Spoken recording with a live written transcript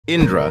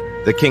Indra,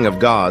 the king of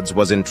gods,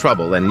 was in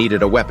trouble and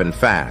needed a weapon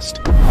fast.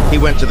 He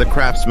went to the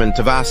craftsman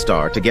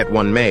Tavastar to get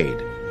one made.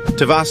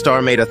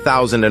 Tavastar made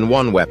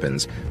 1,001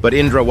 weapons, but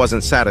Indra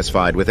wasn't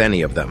satisfied with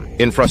any of them.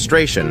 In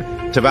frustration,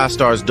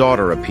 Tavastar's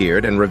daughter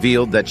appeared and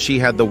revealed that she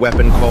had the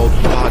weapon called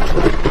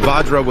Vajra.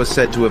 Vajra was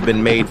said to have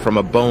been made from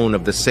a bone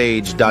of the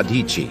sage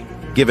Dadichi,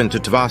 given to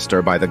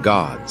Tavastar by the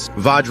gods.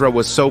 Vajra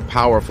was so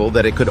powerful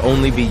that it could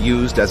only be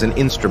used as an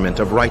instrument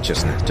of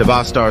righteousness.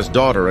 Tavastar's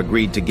daughter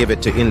agreed to give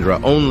it to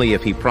Indra only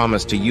if he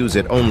promised to use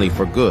it only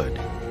for good.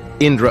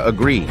 Indra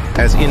agreed.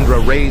 As Indra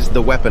raised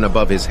the weapon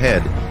above his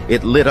head,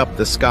 it lit up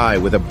the sky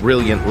with a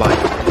brilliant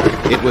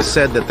light. It was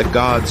said that the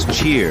gods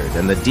cheered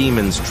and the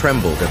demons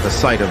trembled at the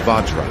sight of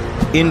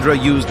Vajra. Indra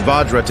used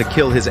Vajra to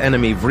kill his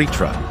enemy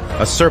Vritra,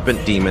 a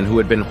serpent demon who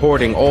had been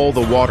hoarding all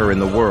the water in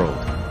the world.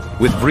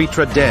 With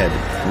Vritra dead,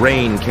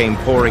 rain came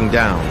pouring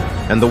down,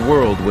 and the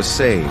world was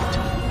saved.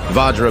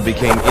 Vajra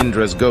became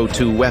Indra's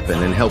go-to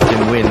weapon and helped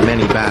him win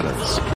many battles.